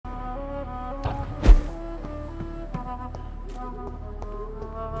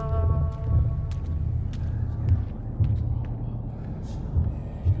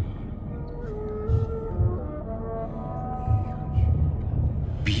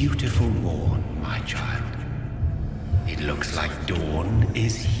beautiful morn, my child. It looks like dawn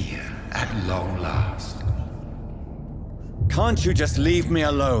is here at long last. Can't you just leave me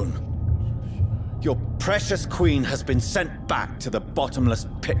alone? Your precious queen has been sent back to the bottomless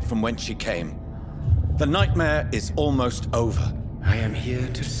pit from whence she came. The nightmare is almost over. I am here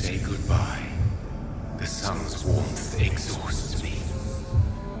to say goodbye. The sun's warmth exhausts me.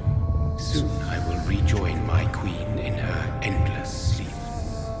 Soon I will rejoin my queen in her endless sleep.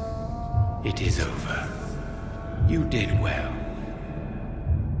 It is over. You did well.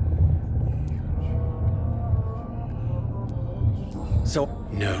 So...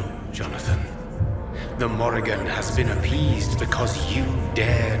 No, Jonathan. The Morrigan has been appeased because you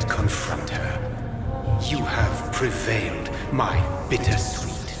dared confront her. You have prevailed, my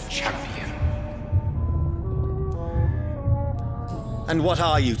bittersweet champion. And what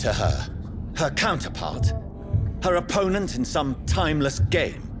are you to her? Her counterpart? Her opponent in some timeless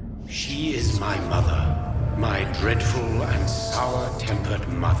game? She is my mother, my dreadful and sour-tempered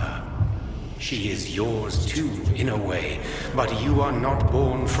mother. She is yours too, in a way, but you are not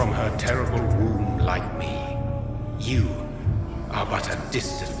born from her terrible womb like me. You are but a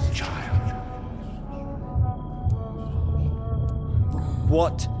distant child.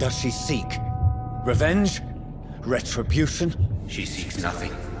 What does she seek? Revenge? Retribution? She seeks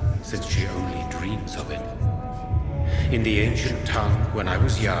nothing, since she only dreams of it. In the ancient tongue, when I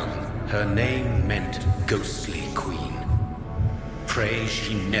was young, her name meant Ghostly Queen. Pray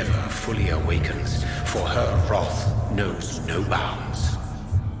she never fully awakens, for her wrath knows no bounds.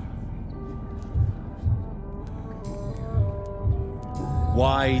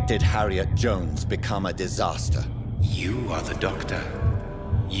 Why did Harriet Jones become a disaster? You are the doctor.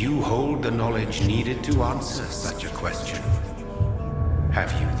 You hold the knowledge needed to answer such a question.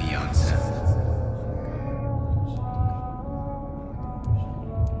 Have you the answer?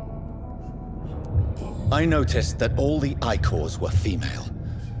 I noticed that all the Icors were female,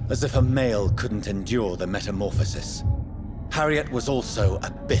 as if a male couldn't endure the metamorphosis. Harriet was also a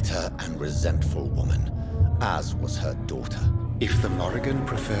bitter and resentful woman, as was her daughter. If the Morrigan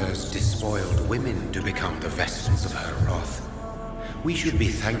prefers despoiled women to become the vessels of her wrath, we should be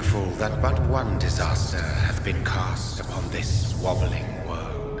thankful that but one disaster hath been cast upon this wobbling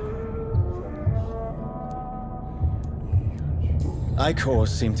world. Icors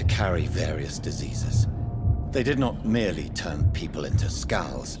seem to carry various diseases. They did not merely turn people into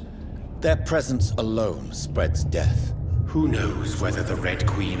skulls. Their presence alone spreads death. Who knows whether the Red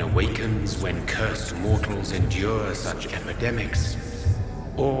Queen awakens when cursed mortals endure such epidemics,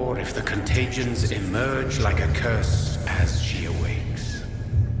 or if the contagions emerge like a curse as she awakes.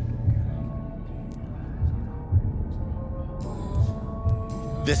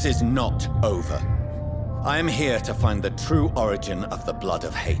 This is not over. I am here to find the true origin of the blood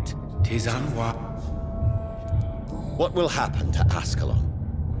of hate. 'Tis unwise. What will happen to Ascalon?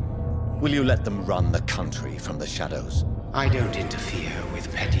 Will you let them run the country from the shadows? I don't interfere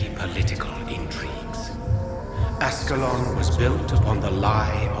with petty political intrigues. Ascalon was built upon the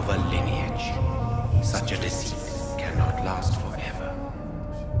lie of a lineage. Such a deceit cannot last forever.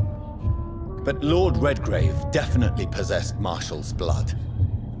 But Lord Redgrave definitely possessed Marshall's blood.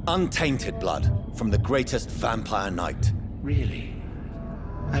 Untainted blood from the greatest vampire knight. Really?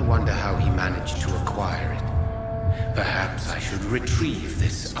 I wonder how he managed to acquire it. Perhaps I should retrieve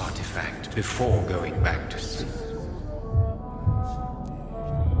this artifact before going back to sleep.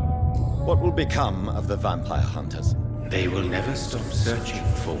 What will become of the vampire hunters? They will never stop searching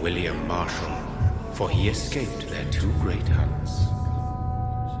for William Marshall, for he escaped their 2 great hunts.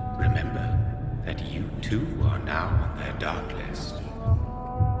 Remember that you too are now on their dark list.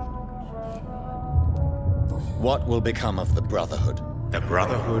 What will become of the Brotherhood? The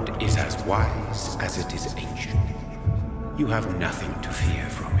Brotherhood is as wise as it is ancient. You have nothing to fear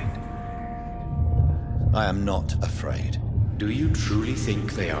from it. I am not afraid. Do you truly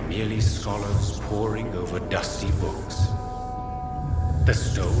think they are merely scholars poring over dusty books? The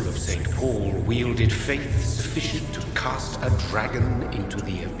stole of St. Paul wielded faith sufficient to cast a dragon into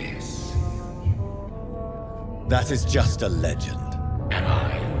the abyss. That is just a legend. Am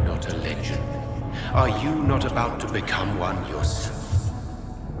I not a legend? Are you not about to become one yourself?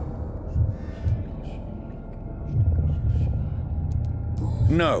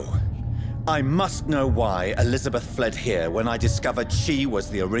 No. I must know why Elizabeth fled here when I discovered she was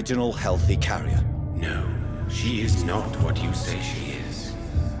the original healthy carrier. No, she is not what you say she is.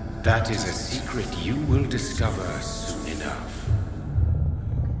 That is a secret you will discover soon enough.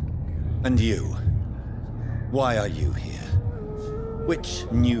 And you? Why are you here? Which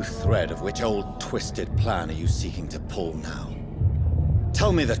new thread of which old twisted plan are you seeking to pull now? Tell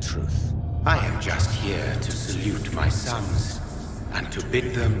Tell me the truth. I am just here to salute my sons, and to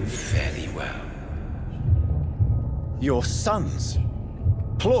bid them fare thee well. Your sons?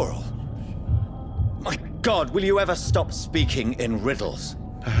 Plural? My God, will you ever stop speaking in riddles?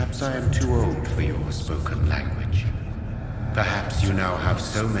 Perhaps I am too old for your spoken language. Perhaps you now have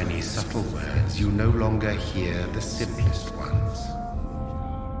so many subtle words you no longer hear the simplest ones.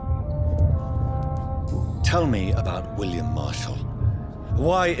 Tell me about William Marshall.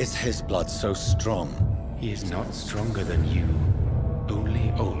 Why is his blood so strong? He is not stronger than you,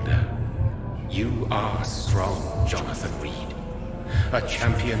 only older. You are strong, Jonathan Reed. A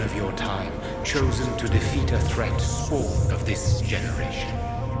champion of your time, chosen to defeat a threat spawned of this generation.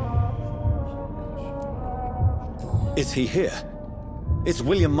 Is he here? Is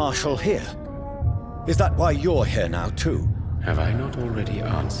William Marshall here? Is that why you're here now, too? Have I not already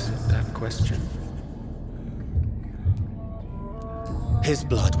answered that question? His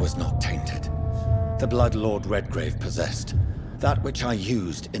blood was not tainted. The blood Lord Redgrave possessed. That which I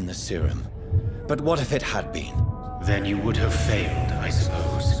used in the serum. But what if it had been? Then you would have failed, I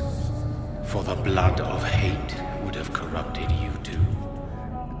suppose. For the blood of hate would have corrupted you too.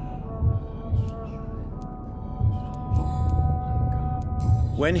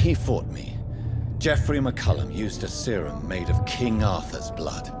 When he fought me, Geoffrey McCullum used a serum made of King Arthur's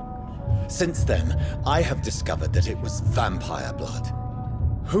blood. Since then, I have discovered that it was vampire blood.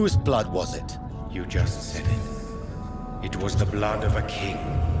 Whose blood was it? You just said it. It was the blood of a king.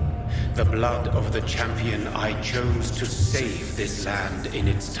 The blood of the champion I chose to save this land in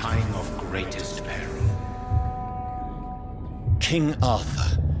its time of greatest peril. King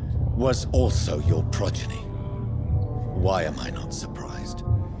Arthur was also your progeny. Why am I not surprised?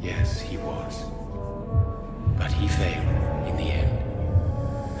 Yes, he was. But he failed in the end.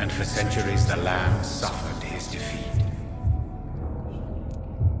 And for centuries the land suffered his defeat.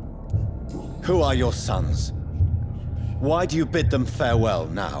 Who are your sons? Why do you bid them farewell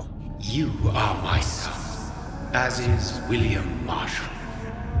now? You are my son, as is William Marshall.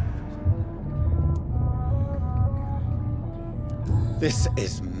 This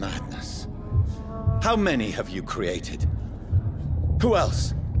is madness. How many have you created? Who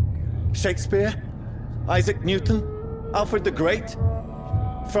else? Shakespeare? Isaac Newton? Alfred the Great?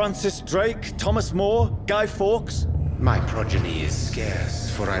 Francis Drake? Thomas More? Guy Fawkes? My progeny is scarce,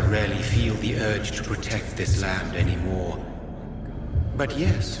 for I rarely feel the urge to protect this land anymore. But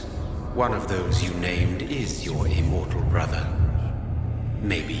yes, one of those you named is your immortal brother.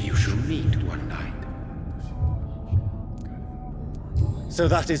 Maybe you shall meet one night. So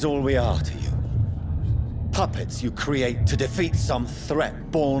that is all we are to you? Puppets you create to defeat some threat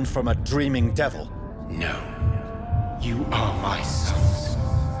born from a dreaming devil? No. You are my sons.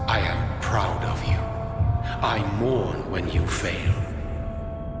 I am proud of you. I mourn when you fail.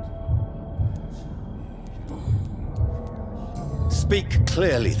 Speak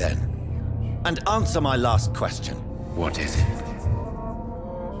clearly then, and answer my last question. What is it?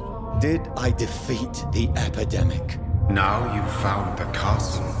 Did I defeat the epidemic? Now you've found the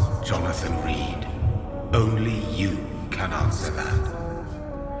castle, Jonathan Reed. Only you can answer that.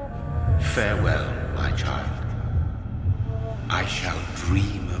 Farewell, my child. I shall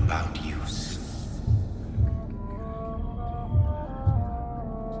dream about you soon.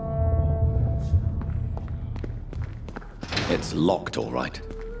 It's locked, all right.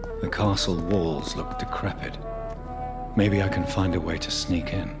 The castle walls look decrepit. Maybe I can find a way to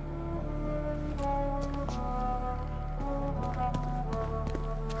sneak in.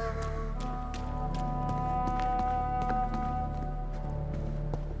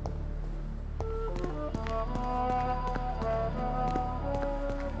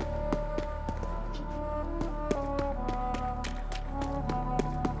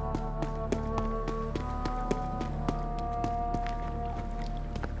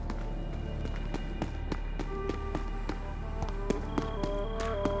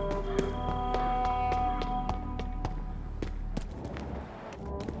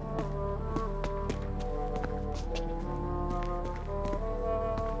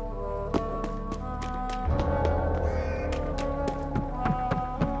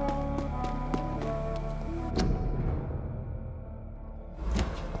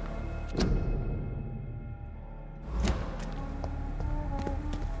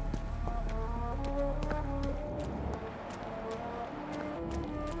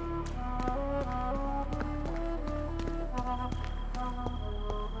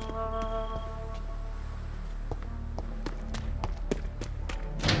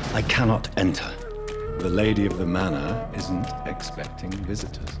 I cannot enter. The lady of the manor isn't expecting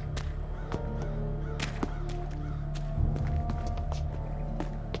visitors.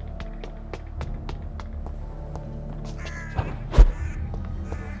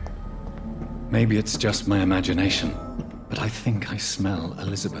 Maybe it's just my imagination, but I think I smell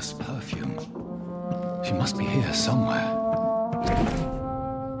Elizabeth's perfume. She must be here somewhere.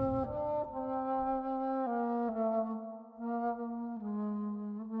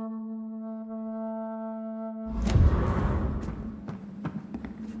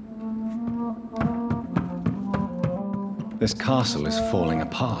 This castle is falling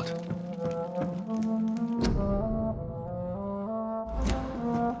apart.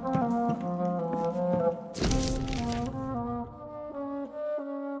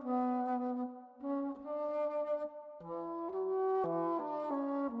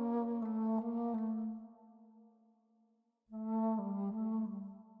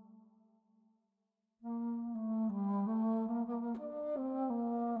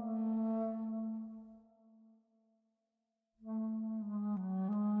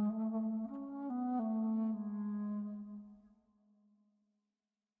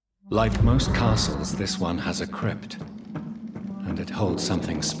 Like most castles, this one has a crypt, and it holds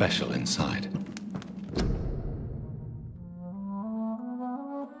something special inside.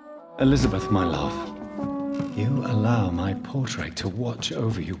 Elizabeth, my love, you allow my portrait to watch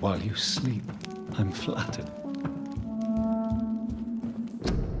over you while you sleep. I'm flattered.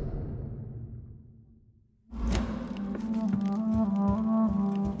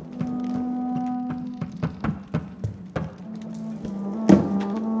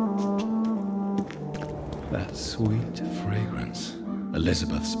 That sweet fragrance.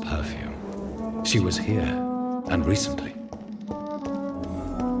 Elizabeth's perfume. She was here, and recently.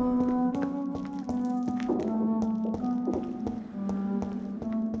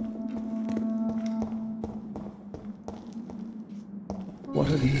 What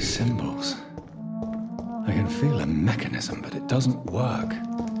are these symbols? I can feel a mechanism, but it doesn't work.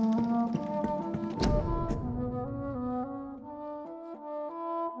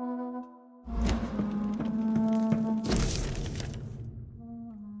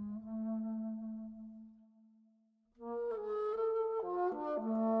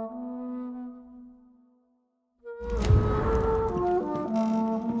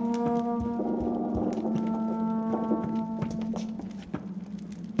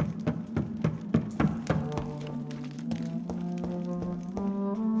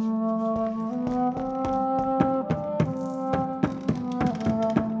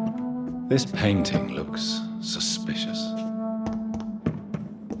 This painting looks suspicious.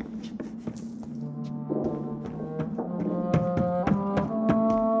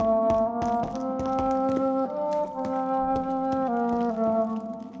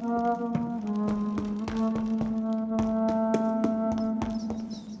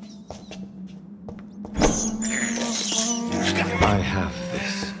 I have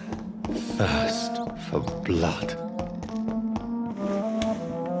this thirst for blood.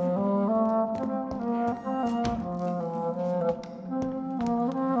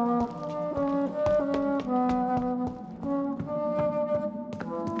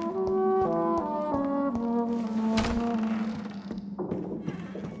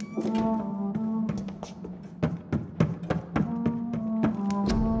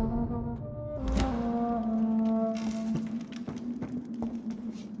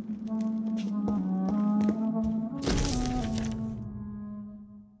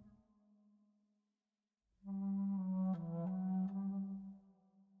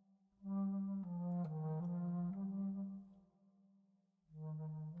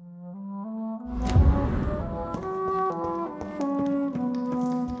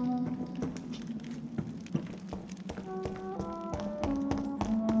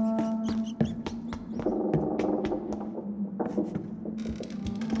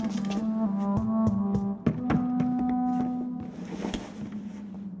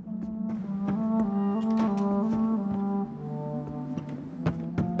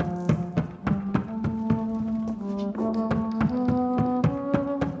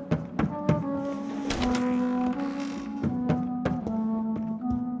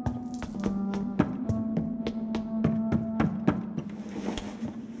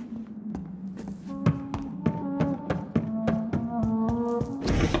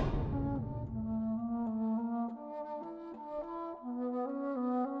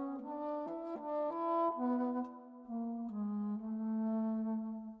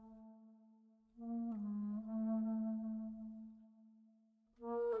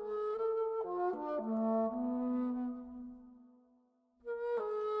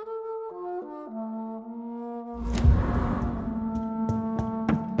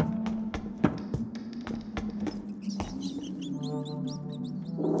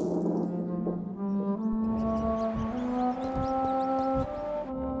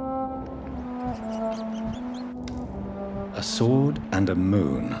 sword and a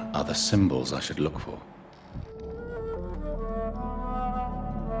moon are the symbols I should look for.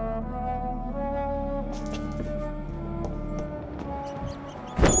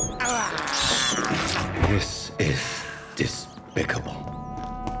 This is despicable.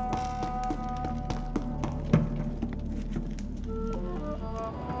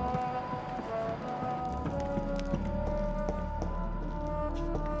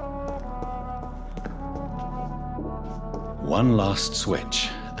 One last switch,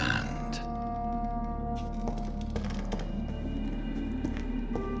 and...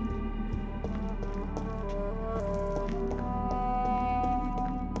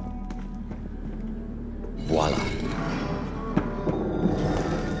 voila.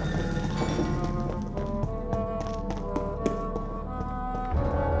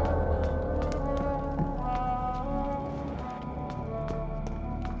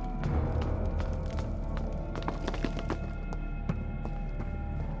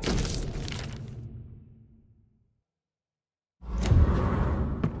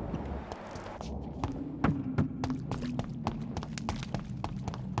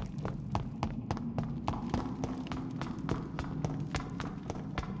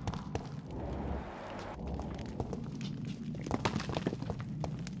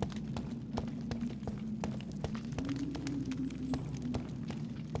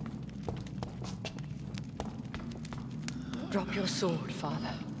 Drop your sword,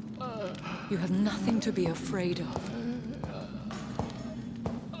 Father. You have nothing to be afraid of.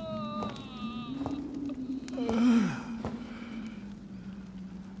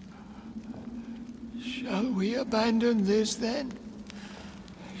 Shall we abandon this then?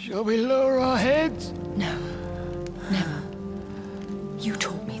 Shall we lower our heads? No, never. You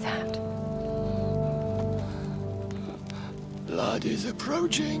taught me that. Blood is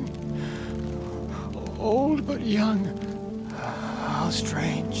approaching. Old but young. How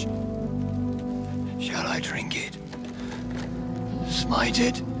strange. Shall I drink it? Smite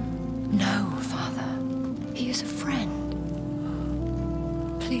it? No, Father. He is a friend.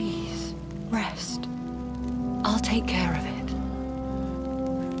 Please, rest. I'll take care of it.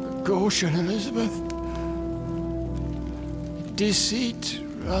 Caution, Elizabeth. Deceit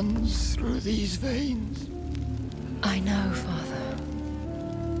runs through these veins. I know, Father.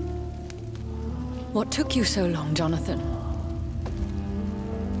 What took you so long, Jonathan?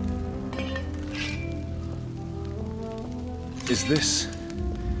 Is this...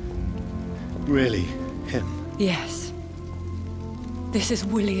 really him? Yes. This is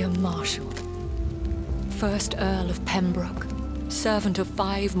William Marshall, 1st Earl of Pembroke, servant of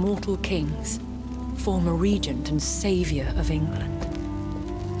 5 mortal kings, former regent and savior of England.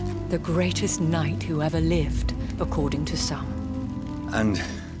 The greatest knight who ever lived, according to some. And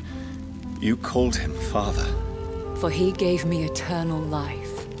you called him father? For he gave me eternal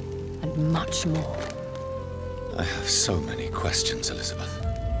life, and much more. I have so many questions, Elizabeth.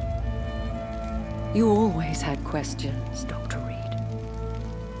 You always had questions, Dr. Reed.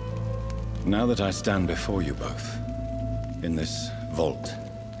 Now that I stand before you both, in this vault,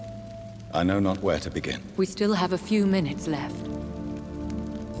 I know not where to begin. We still have a few minutes left.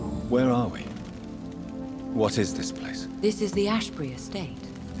 Where are we? What is this place? This is the Ashbury estate.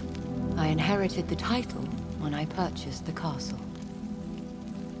 I inherited the title when I purchased the castle.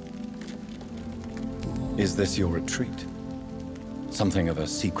 Is this your retreat? Something of a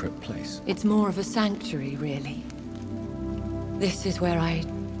secret place? It's more of a sanctuary, really. This is where I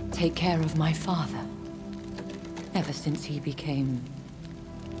take care of my father. Ever since he became...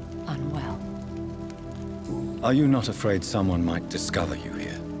 unwell. Are you not afraid someone might discover you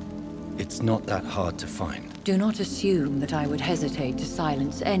here? It's not that hard to find. Do not assume that I would hesitate to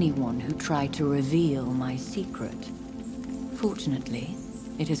silence anyone who tried to reveal my secret. Fortunately,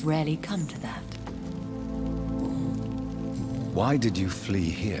 it has rarely come to that. Why did you flee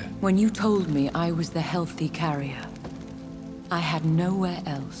here? When you told me I was the healthy carrier, I had nowhere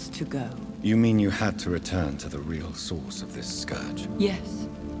else to go. You mean you had to return to the real source of this scourge? Yes,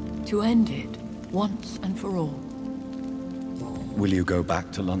 to end it, once and for all. Will you go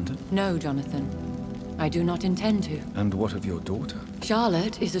back to London? No, Jonathan. I do not intend to. And what of your daughter?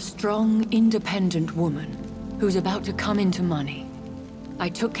 Charlotte is a strong, independent woman who's about to come into money. I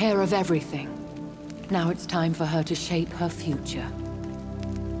took care of everything. Now it's time for her to shape her future.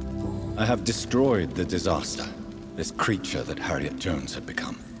 I have destroyed the disaster, this creature that Harriet Jones had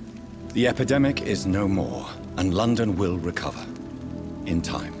become. The epidemic is no more, and London will recover. In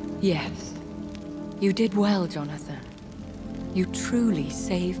time. Yes. You did well, Jonathan. You truly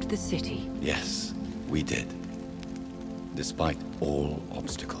saved the city. Yes, we did. Despite all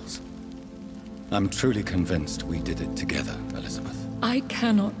obstacles. I'm truly convinced we did it together, Elizabeth. I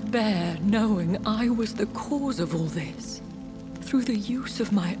cannot bear knowing I was the cause of all this. Through the use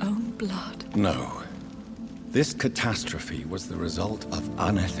of my own blood. No. This catastrophe was the result of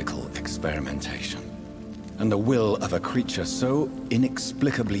unethical experimentation. And the will of a creature so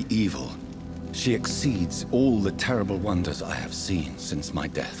inexplicably evil, she exceeds all the terrible wonders I have seen since my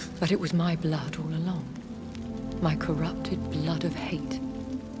death. But it was my blood all along. My corrupted blood of hate.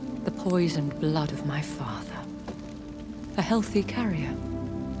 The poisoned blood of my father. A healthy carrier.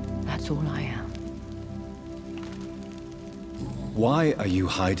 That's all I am. Why are you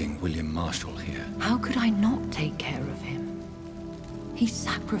hiding William Marshall here? How could I not take care of him? He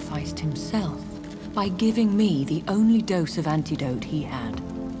sacrificed himself by giving me the only dose of antidote he had.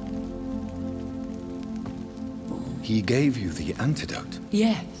 He gave you the antidote?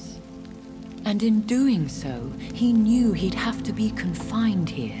 Yes. And in doing so, he knew he'd have to be confined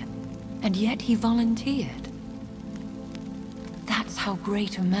here. And yet he volunteered. That's how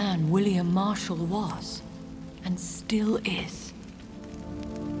great a man William Marshall was. And still is.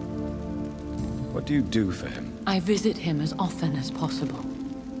 What do you do for him? I visit him as often as possible.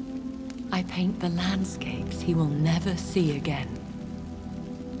 I paint the landscapes he will never see again.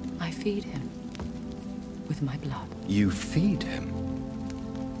 I feed him with my blood. You feed him?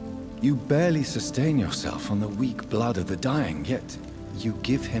 You barely sustain yourself on the weak blood of the dying, yet you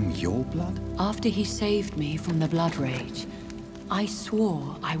give him your blood? After he saved me from the blood rage, I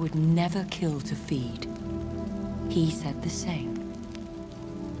swore I would never kill to feed. He said the same.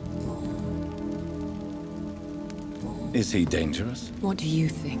 Is he dangerous? What do you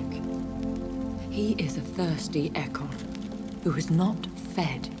think? He is a thirsty Ekon, who has not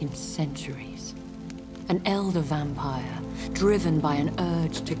fed in centuries. An elder vampire, driven by an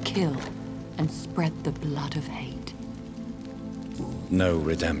urge to kill and spread the blood of hate. No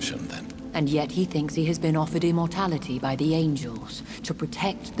redemption, then? And yet he thinks he has been offered immortality by the angels to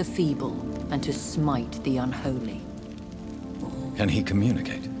protect the feeble and to smite the unholy. Can he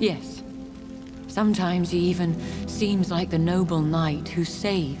communicate? Yes. Sometimes he even seems like the noble knight who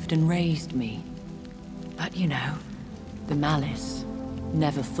saved and raised me. But you know, the malice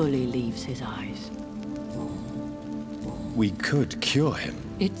never fully leaves his eyes. We could cure him.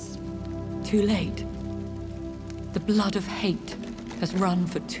 It's too late. The blood of hate has run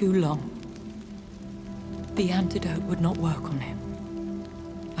for too long. The antidote would not work on him.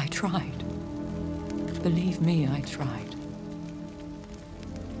 I tried. Believe me, I tried.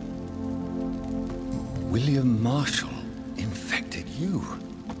 William Marshall infected you.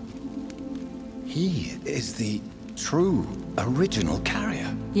 He is the true, original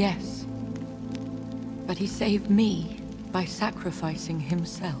carrier. Yes. But he saved me by sacrificing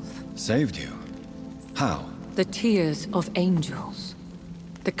himself. Saved you? How? The tears of angels.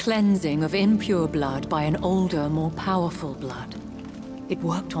 The cleansing of impure blood by an older, more powerful blood. It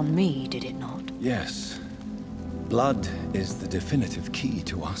worked on me, did it not? Yes. Blood is the definitive key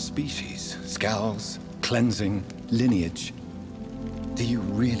to our species. Scowls, cleansing, lineage. Do you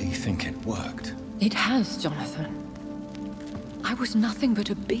really think it worked? It has, Jonathan. I was nothing but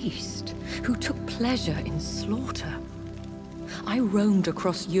a beast who took pleasure in slaughter. I roamed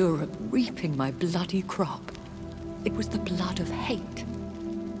across Europe, reaping my bloody crop. It was the blood of hate.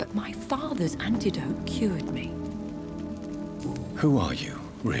 But my father's antidote cured me. Who are you,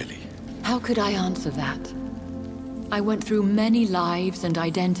 really? How could I answer that? I went through many lives and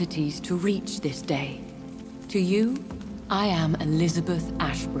identities to reach this day. To you, I am Elizabeth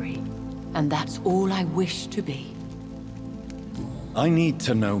Ashbury, and that's all I wish to be. I need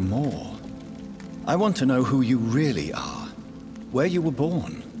to know more. I want to know who you really are. Where you were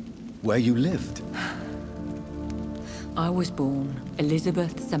born. Where you lived. I was born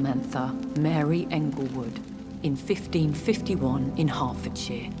Elizabeth Samantha Mary Englewood in 1551 in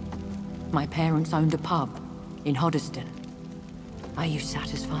Hertfordshire. My parents owned a pub in Hoddesdon. Are you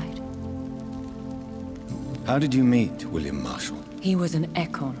satisfied? How did you meet William Marshall? He was an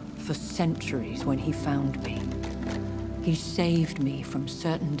Ekon for centuries when he found me. He saved me from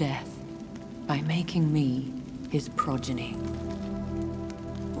certain death by making me his progeny.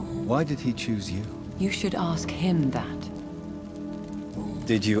 Why did he choose you? You should ask him that.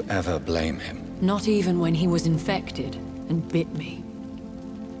 Did you ever blame him? Not even when he was infected and bit me.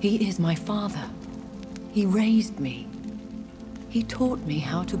 He is my father. He raised me. He taught me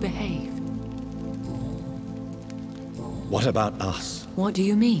how to behave. What about us? What do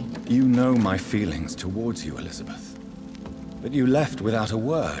you mean? You know my feelings towards you, Elizabeth. But you left without a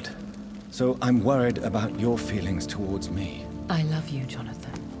word. So I'm worried about your feelings towards me. I love you,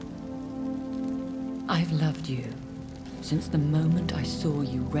 Jonathan. I've loved you since the moment I saw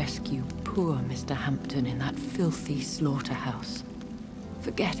you rescue poor Mr. Hampton in that filthy slaughterhouse,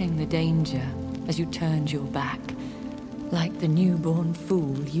 forgetting the danger as you turned your back, like the newborn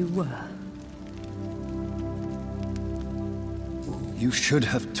fool you were. You should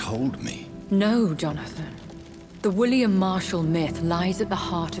have told me. No, Jonathan. The William Marshall myth lies at the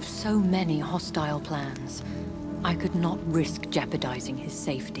heart of so many hostile plans. I could not risk jeopardizing his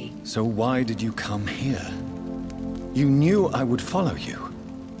safety. So why did you come here? You knew I would follow you.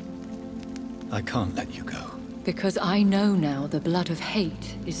 I can't let you go. Because I know now the blood of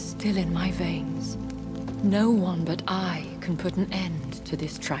hate is still in my veins. No one but I can put an end to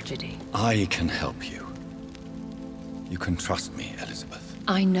this tragedy. I can help you. You can trust me, Elizabeth.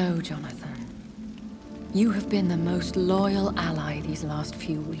 I know, Jonathan. You have been the most loyal ally these last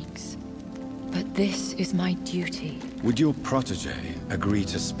few weeks. But this is my duty. Would your protege agree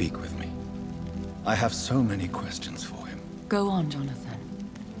to speak with me? I have so many questions for him. Go on, Jonathan.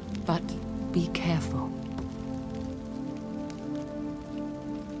 But be careful.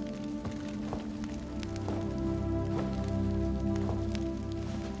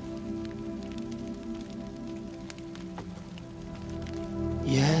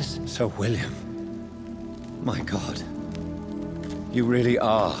 Yes? Sir William. My God. You really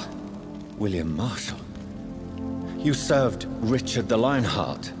are William Marshall. You served Richard the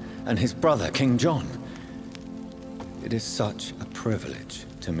Lionheart and his brother, King John. It is such a privilege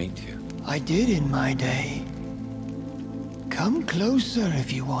to meet you. I did in my day. Come closer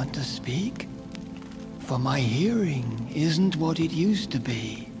if you want to speak. For my hearing isn't what it used to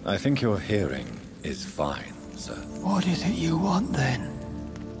be. I think your hearing is fine, sir. What is it you want then?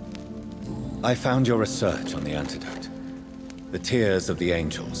 I found your research on the antidote. The tears of the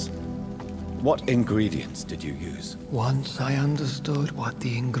angels. What ingredients did you use? Once I understood what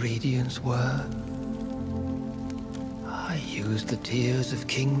the ingredients were, I used the tears of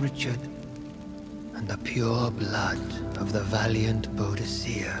King Richard and the pure blood of the valiant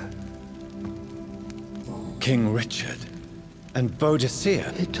Boadicea. King Richard and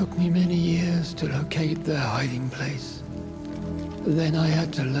Boadicea? It took me many years to locate their hiding place. Then I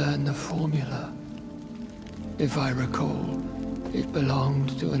had to learn the formula. If I recall, it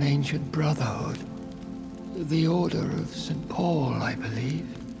belonged to an ancient brotherhood. The Order of St. Paul, I believe.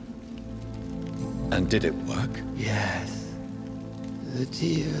 And did it work? Yes. The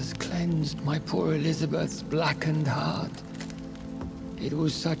tears cleansed my poor Elizabeth's blackened heart. It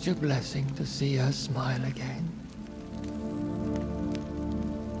was such a blessing to see her smile again.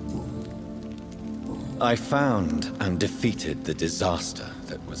 I found and defeated the disaster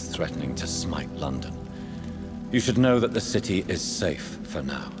that was threatening to smite London. You should know that the city is safe for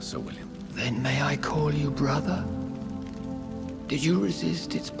now, Sir William. Then may I call you brother? Did you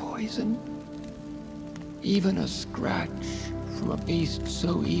resist its poison? Even a scratch from a beast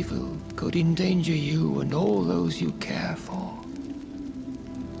so evil could endanger you and all those you care for.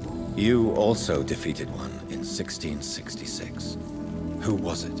 You also defeated one in 1666. Who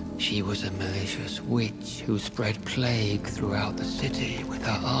was it? She was a malicious witch who spread plague throughout the city with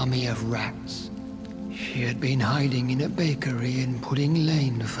her army of rats. She had been hiding in a bakery in Pudding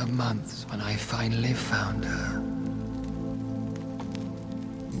Lane for months when I finally found her.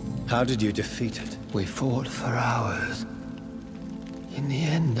 How did you defeat it? We fought for hours. In the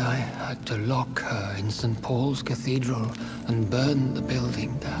end, I had to lock her in St. Paul's Cathedral and burn the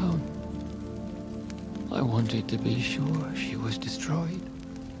building down. I wanted to be sure she was destroyed.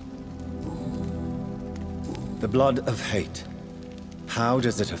 The blood of hate. How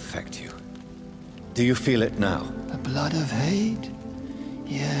does it affect you? Do you feel it now? The blood of hate?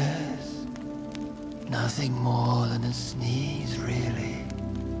 Yes. Nothing more than a sneeze, really.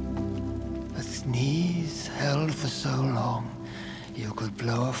 A sneeze held for so long, you could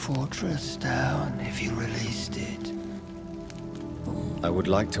blow a fortress down if you released it. I would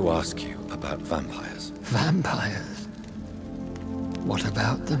like to ask you about vampires. Vampires? What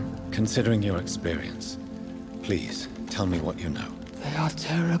about them? Considering your experience, please tell me what you know. They are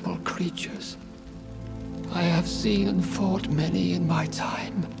terrible creatures. I have seen and fought many in my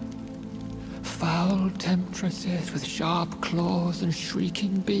time. Foul temptresses with sharp claws and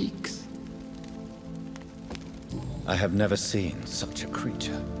shrieking beaks. I have never seen such a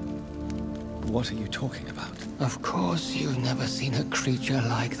creature. What are you talking about? Of course you've never seen a creature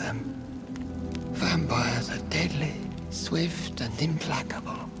like them. Vampires are deadly, swift and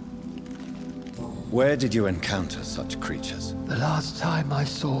implacable. Where did you encounter such creatures? The last time I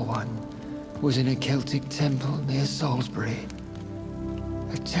saw one was in a Celtic temple near Salisbury.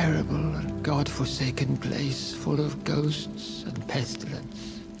 A terrible and god-forsaken place full of ghosts and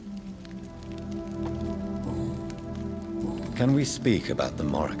pestilence. Can we speak about the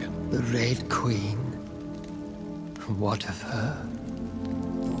Morrigan? The Red Queen. What of her?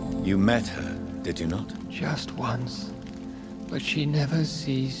 You met her, did you not? Just once. But she never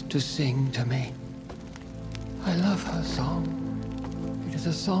ceased to sing to me. I love her song. It is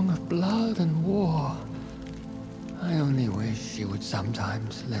a song of blood and war. I only wish she would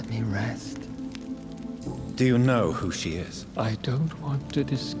sometimes let me rest. Do you know who she is? I don't want to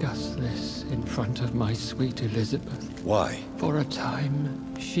discuss this in front of my sweet Elizabeth. Why? For a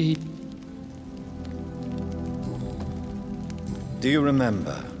time, she... Do you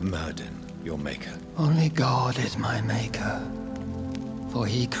remember Myrddin, your maker? Only God is my maker. For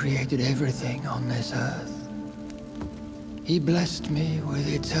he created everything on this earth. He blessed me with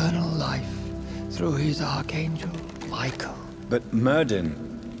eternal life through his archangel, Michael. But Myrddin,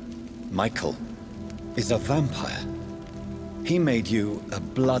 Michael, is a vampire. He made you a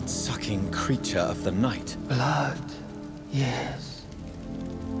blood-sucking creature of the night. Blood, yes.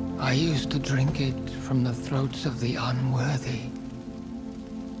 I used to drink it from the throats of the unworthy.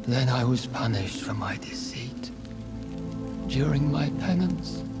 Then I was punished for my deceit. During my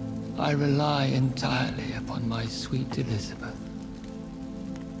penance, I rely entirely upon my sweet Elizabeth.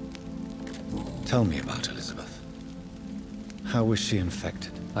 Tell me about Elizabeth. How was she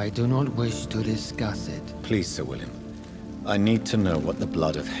infected? I do not wish to discuss it. Please, Sir William. I need to know what the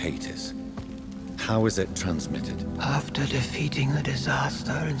blood of hate is. How is it transmitted? After defeating the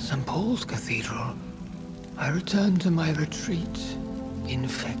disaster in St. Paul's Cathedral, I returned to my retreat,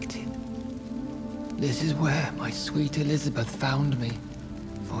 infected. This is where my sweet Elizabeth found me,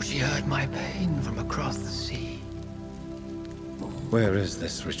 for she heard my pain from across the sea. Where is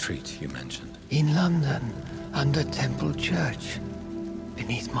this retreat you mentioned? In London, under Temple Church,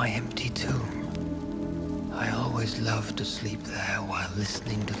 beneath my empty tomb. I always loved to sleep there while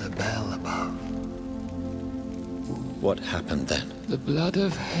listening to the bell above. What happened then? The blood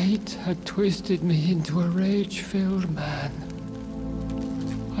of hate had twisted me into a rage-filled man.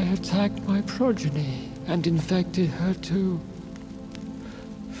 I attacked my progeny and infected her too.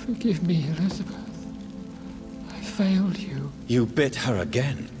 Forgive me, Elizabeth. I failed you. You bit her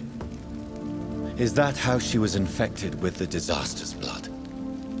again? Is that how she was infected with the disaster's blood?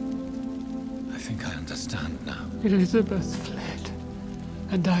 I think I understand now. Elizabeth fled,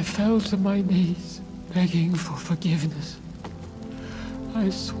 and I fell to my knees, begging for forgiveness. I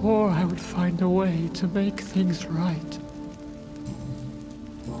swore I would find a way to make things right.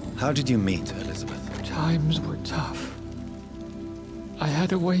 How did you meet Elizabeth? Times were tough. I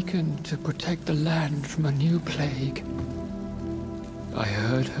had awakened to protect the land from a new plague. I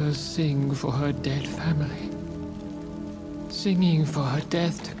heard her sing for her dead family. Singing for her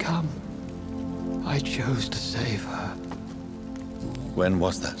death to come. I chose to save her. When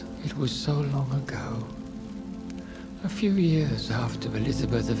was that? It was so long ago. A few years after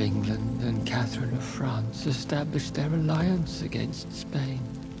Elizabeth of England and Catherine of France established their alliance against Spain.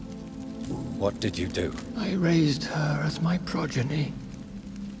 What did you do? I raised her as my progeny.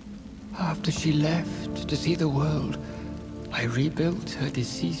 After she left to see the world, I rebuilt her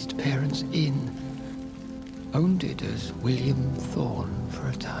deceased parents' inn. Owned it as William Thorne for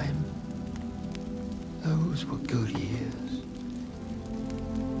a time. Those were good years.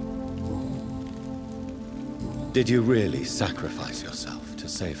 Did you really sacrifice yourself to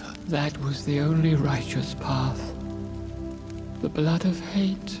save her? That was the only righteous path. The blood of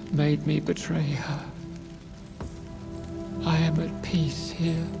hate made me betray her. I am at peace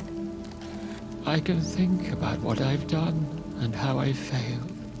here. I can think about what I've done and how I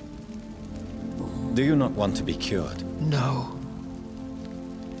failed. Do you not want to be cured? No.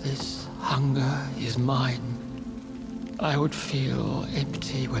 This hunger is mine. I would feel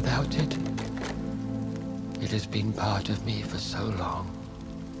empty without it. It has been part of me for so long.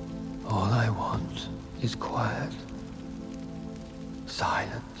 All I want is quiet.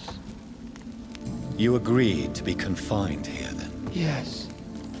 Silence. You agreed to be confined here then? Yes.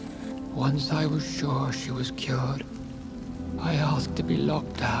 Once I was sure she was cured, I asked to be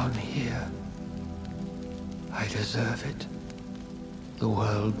locked down here. I deserve it. The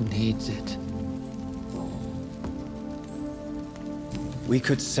world needs it. We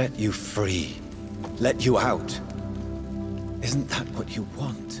could set you free. Let you out. Isn't that what you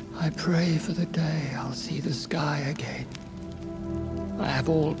want? I pray for the day I'll see the sky again. I have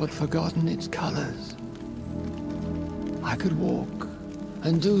all but forgotten its colors. I could walk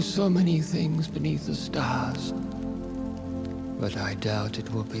and do so many things beneath the stars. But I doubt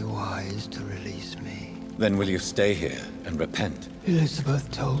it will be wise to release me. Then will you stay here and repent?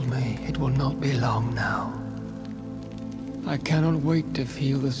 Elizabeth told me it will not be long now. I cannot wait to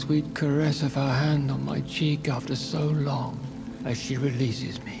feel the sweet caress of her hand on my cheek after so long as she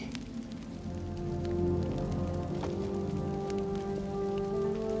releases me.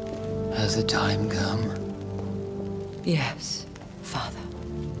 Has the time come? Yes, Father.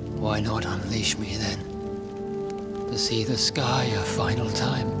 Why not unleash me then? To see the sky a final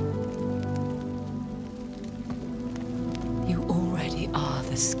time? You already are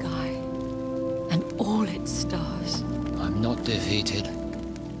the sky, and all its stars. I'm not defeated,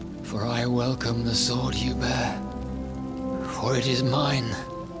 for I welcome the sword you bear, for it is mine.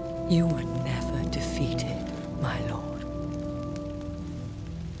 You were never defeated, my lord.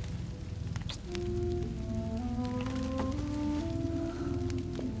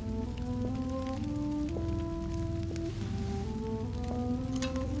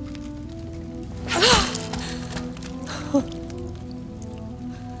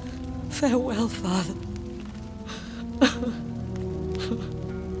 Farewell, Father.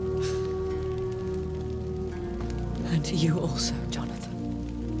 And to you also, Jonathan.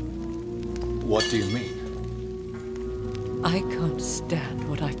 What do you mean? I can't stand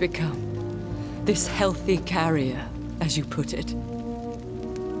what I've become. This healthy carrier, as you put it.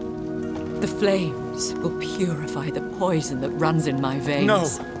 The flames will purify the poison that runs in my veins. No!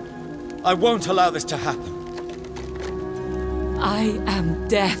 I won't allow this to happen. I am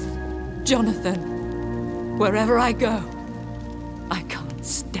death, Jonathan. Wherever I go, I can't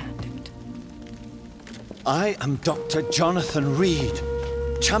stand it. I am Dr. Jonathan Reed,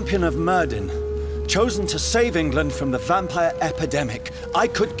 champion of Myrddin, chosen to save England from the vampire epidemic. I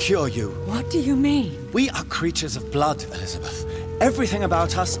could cure you. What do you mean? We are creatures of blood, Elizabeth. Everything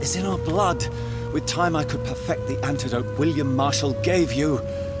about us is in our blood. With time, I could perfect the antidote William Marshall gave you.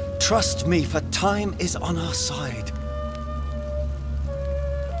 Trust me, for time is on our side.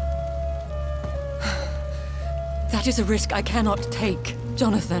 That is a risk I cannot take,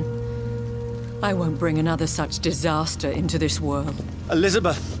 Jonathan. I won't bring another such disaster into this world.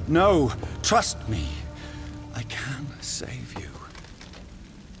 Elizabeth, no. Trust me. I can save you.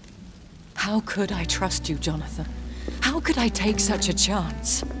 How could I trust you, Jonathan? How could I take such a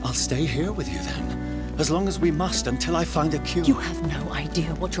chance? I'll stay here with you then, as long as we must until I find a cure. You have no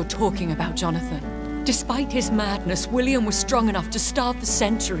idea what you're talking about, Jonathan. Despite his madness, William was strong enough to starve for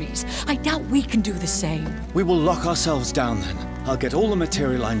centuries. I doubt we can do the same. We will lock ourselves down then. I'll get all the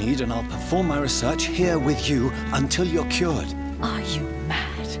material I need and I'll perform my research here with you until you're cured. Are you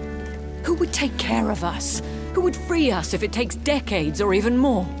mad? Who would take care of us? Who would free us if it takes decades or even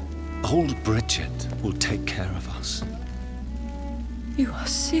more? Old Bridget will take care of us. You are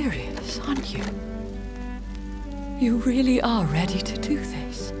serious, aren't you? You really are ready to do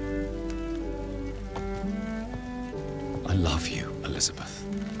this? I love you, Elizabeth.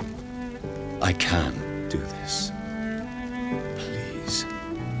 I can do this. Please,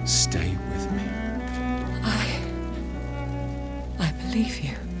 stay with me. I believe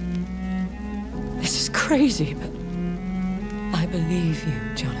you. This is crazy, but I believe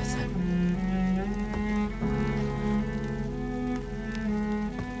you, Jonathan.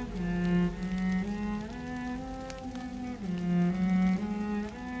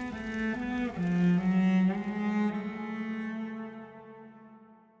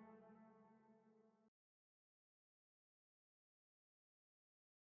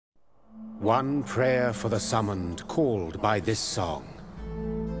 One prayer for the summoned, called by this song.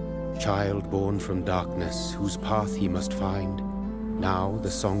 Child born from darkness, whose path he must find. Now the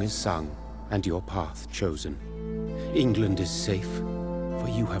song is sung, and your path chosen. England is safe, for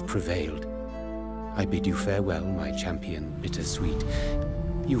you have prevailed. I bid you farewell, my champion, bittersweet.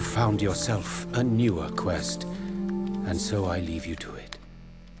 You found yourself a newer quest, and so I leave you to it.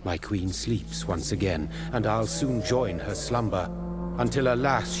 My queen sleeps once again, and I'll soon join her slumber, until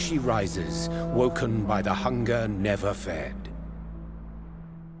alas she rises, woken by the hunger never fed.